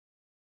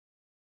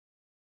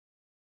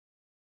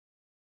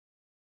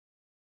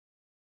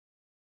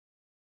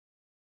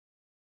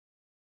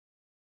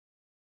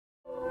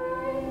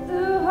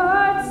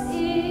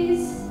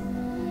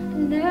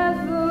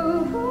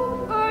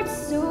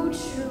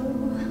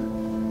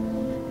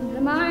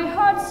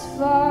it's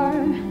far,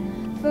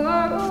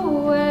 far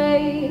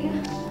away.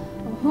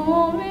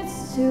 Home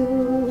it's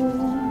too.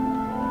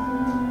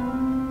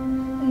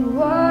 And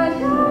what I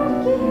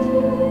give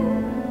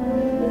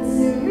is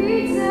to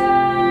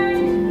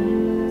return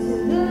to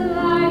the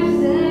life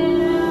that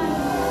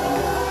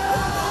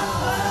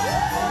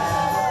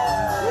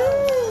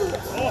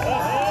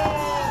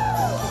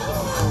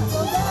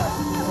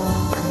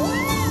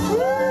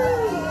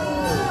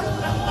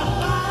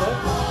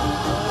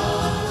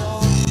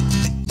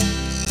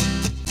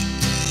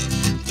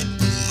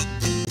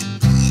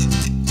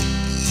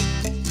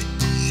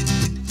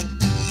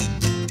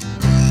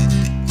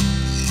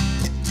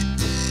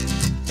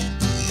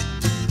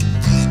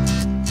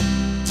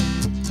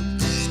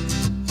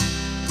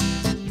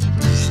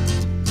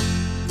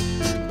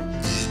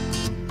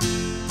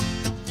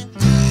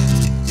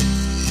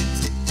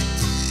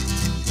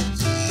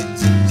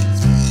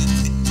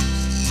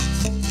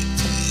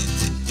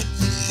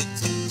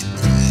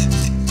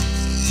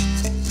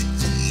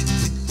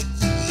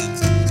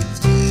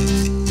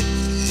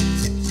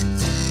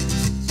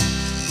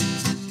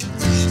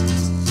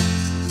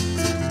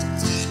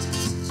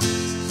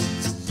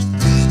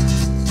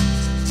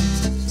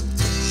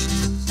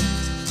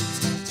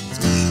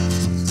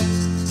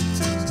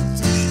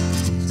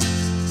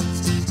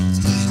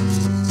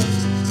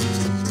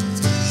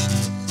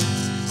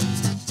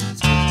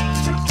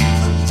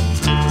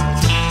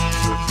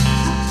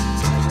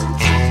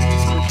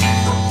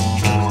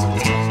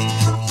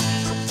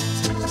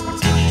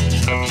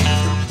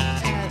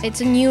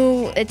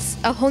It's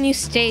a whole new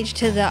stage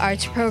to the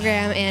arts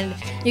program, and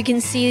you can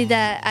see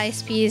that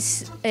ISP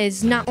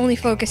is not only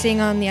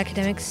focusing on the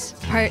academics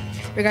part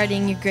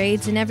regarding your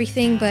grades and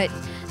everything, but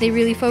they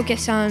really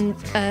focus on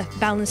a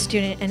balanced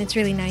student, and it's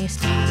really nice.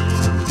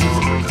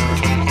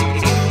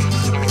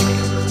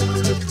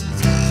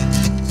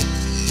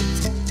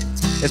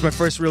 It's my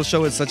first real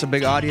show with such a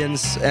big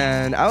audience,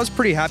 and I was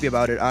pretty happy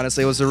about it,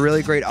 honestly. It was a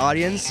really great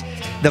audience.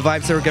 The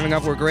vibes they were giving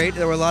off were great.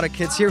 There were a lot of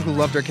kids here who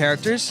loved our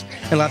characters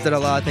and laughed at a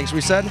lot of things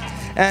we said.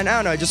 And I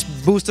don't know, it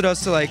just boosted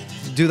us to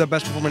do the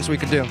best performance we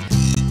could do.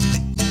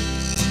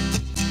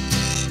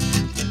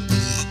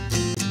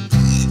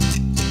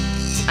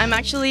 I'm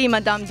actually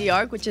Madame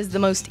d'Arc, which is the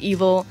most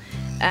evil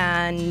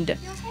and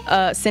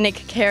cynic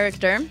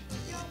character.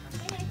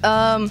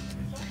 I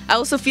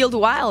also feel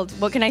wild.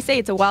 What can I say?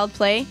 It's a wild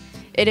play.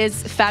 It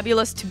is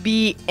fabulous to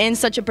be in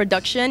such a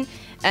production,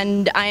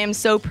 and I am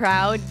so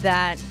proud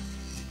that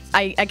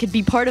I could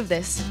be part of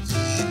this.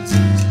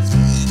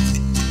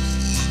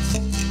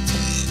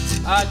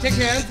 Take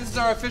hands. This is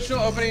our official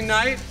opening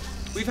night.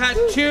 We've had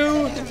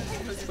two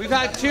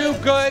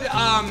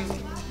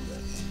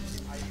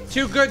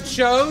good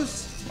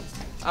shows,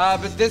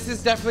 but this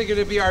is definitely going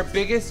to be our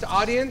biggest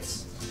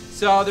audience.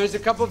 So there's a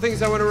couple of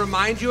things I want to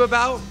remind you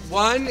about.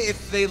 One,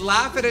 if they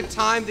laugh at a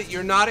time that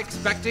you're not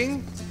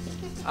expecting,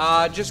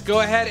 just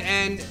go ahead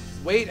and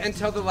wait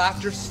until the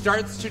laughter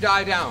starts to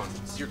die down.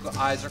 So your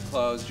eyes are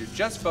closed. You're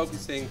just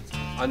focusing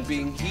on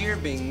being here,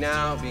 being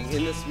now, being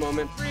in this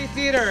moment. Free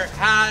theater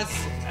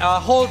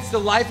holds the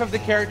life of the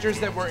characters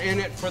that were in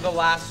it for the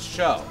last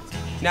show.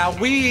 Now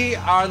we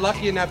are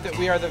lucky enough that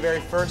we are the very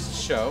first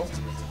show.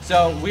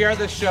 So we are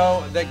the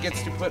show that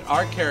gets to put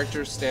our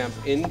character stamp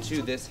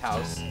into this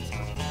house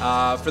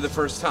for the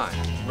first time,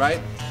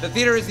 right? The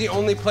theater is the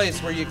only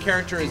place where your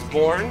character is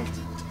born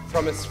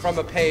from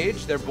a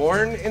page. They're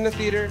born in the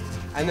theater,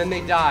 and then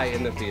they die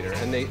in the theater,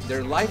 and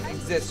their life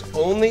exists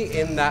only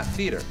in that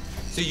theater.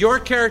 So your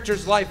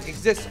character's life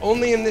exists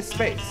only in this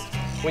space.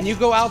 When you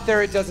go out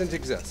there, it doesn't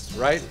exist,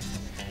 right?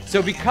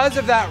 So because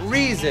of that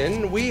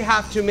reason, we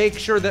have to make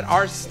sure that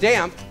our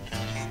stamp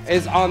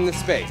is on the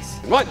space.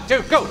 1,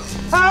 2, go!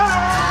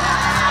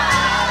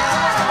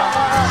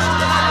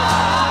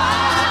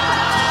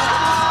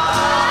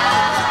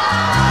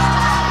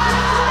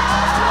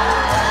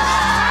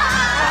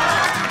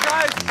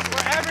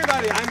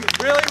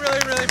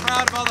 Really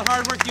proud of all the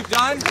hard work you've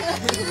done.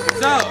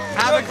 So,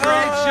 have a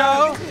great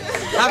show.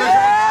 Have a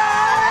great...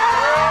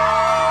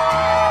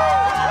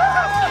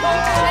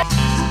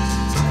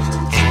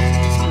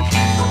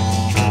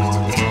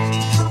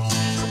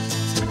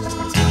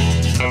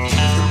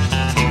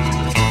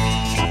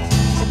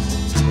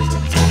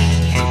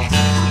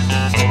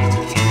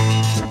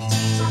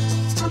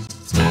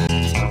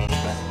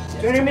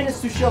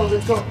 minutes to show,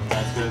 let's go.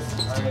 That's good.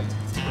 All right.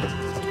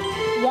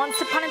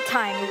 Once upon a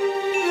time,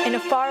 in a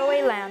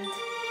faraway land,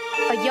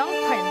 a young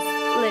prince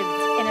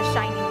lived in a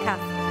shining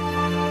castle.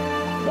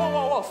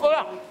 Whoa, slow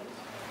down.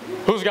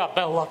 Who's got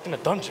Belle locked in a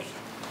dungeon?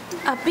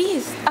 A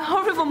beast, a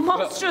horrible,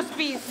 monstrous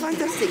beast.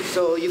 Fantastic.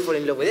 So you fall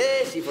in love with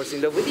it, she falls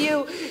in love with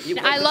you.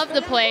 I love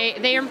the play.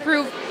 They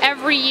improve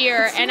every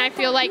year, and I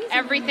feel like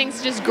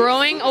everything's just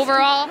growing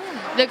overall.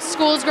 The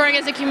school's growing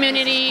as a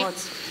community.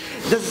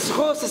 The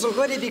rose has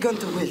already begun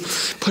to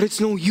wilt. But it's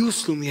no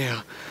use,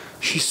 Lumiere.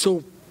 She's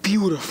so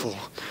beautiful.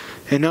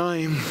 And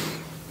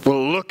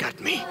well, look at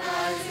me.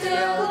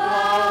 Still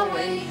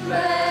going,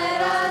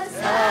 let us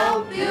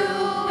help you,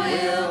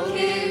 we'll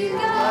keep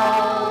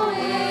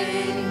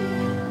going.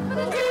 With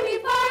a dreamy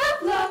fire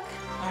of luck,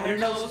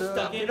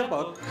 in a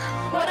book.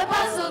 What a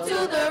puzzle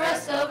to the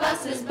rest of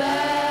us is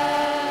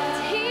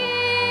best.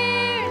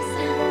 Here's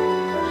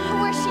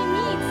where she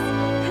meets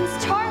Prince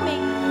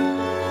Charming,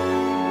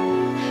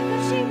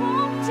 but she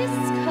won't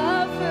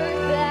discover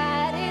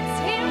that it's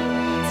him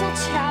till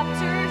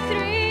chapter 3.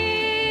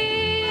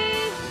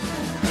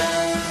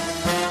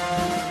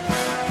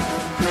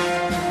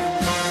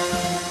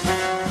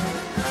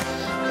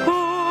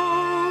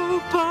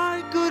 Hope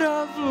I could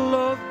have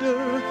loved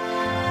her,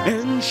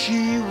 and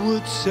she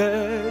would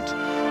set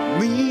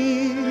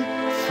me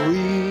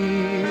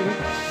free.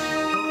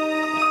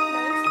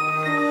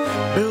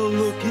 They'll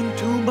look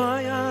into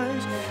my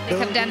eyes. They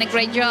have done a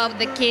great job.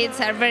 The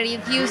kids are very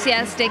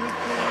enthusiastic.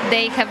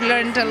 They have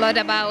learned a lot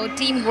about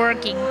team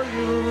working.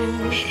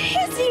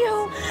 It's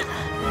you!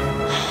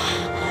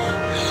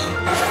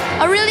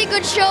 A really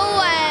good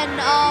show and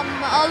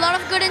a lot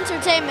of good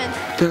entertainment.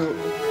 Del,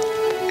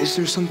 is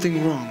there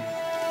something wrong?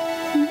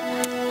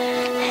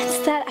 It's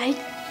that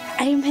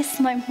I miss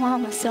my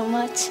mama so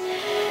much.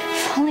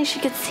 If only she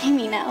could see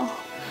me now.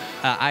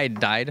 I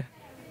died,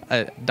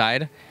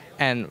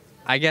 and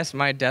I guess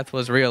my death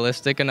was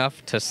realistic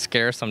enough to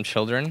scare some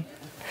children.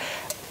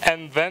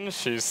 And then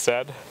she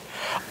said,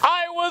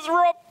 I was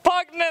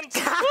repugnant!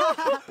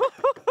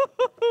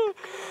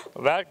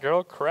 That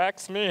girl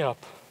cracks me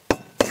up.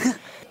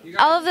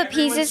 All of the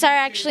pieces are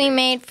actually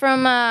made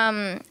from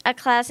a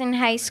class in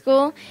high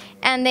school,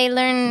 and they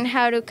learn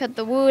how to cut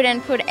the wood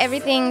and put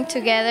everything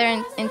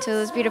together into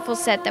this beautiful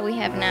set that we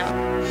have now.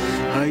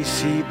 I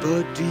see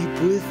but deep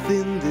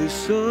within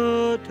this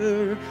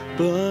utter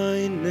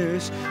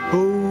blindness,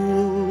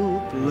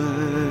 hopeless,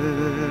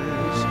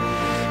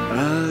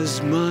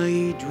 as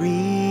my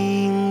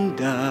dream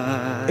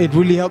dies. It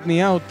really helped me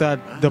out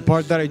that the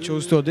part that I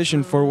chose to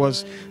audition for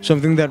was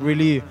something that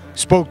really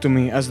spoke to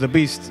me as the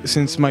Beast.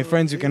 Since my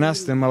friends, you can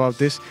ask them about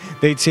this,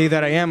 they'd say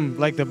that I am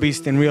like the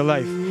Beast in real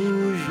life.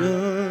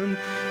 Illusion,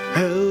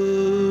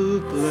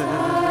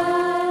 helpless.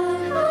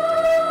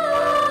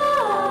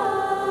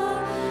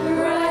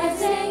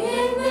 Rising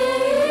in the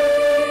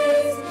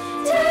east,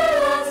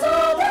 tale as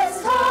old as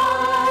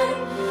time,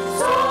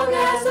 song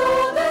as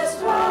old as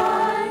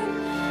rhyme,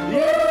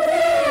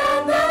 Beauty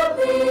and the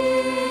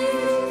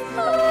Beast.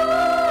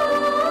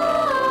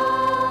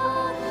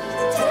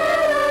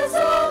 Tale as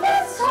old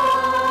as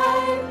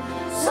time,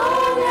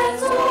 song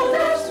as old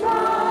as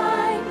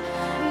rhyme,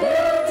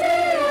 Beauty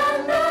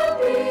and the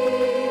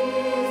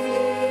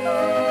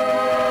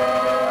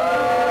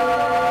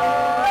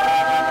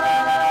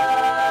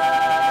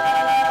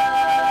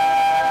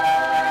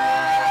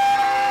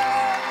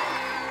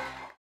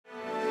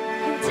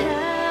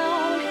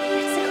Town,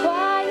 it's a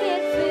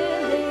quiet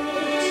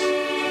village.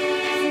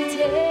 Every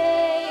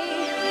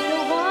day, the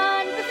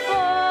one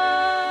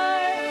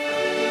before.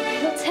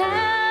 The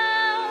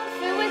town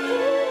filled with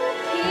little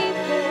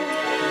people,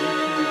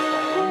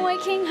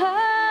 waking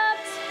up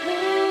to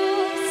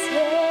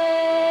say.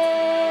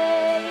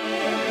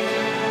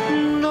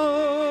 No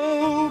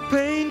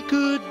pain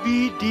could be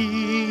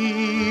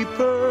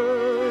deeper,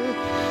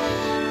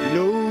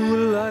 no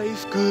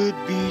life could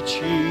be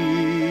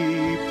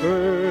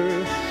cheaper.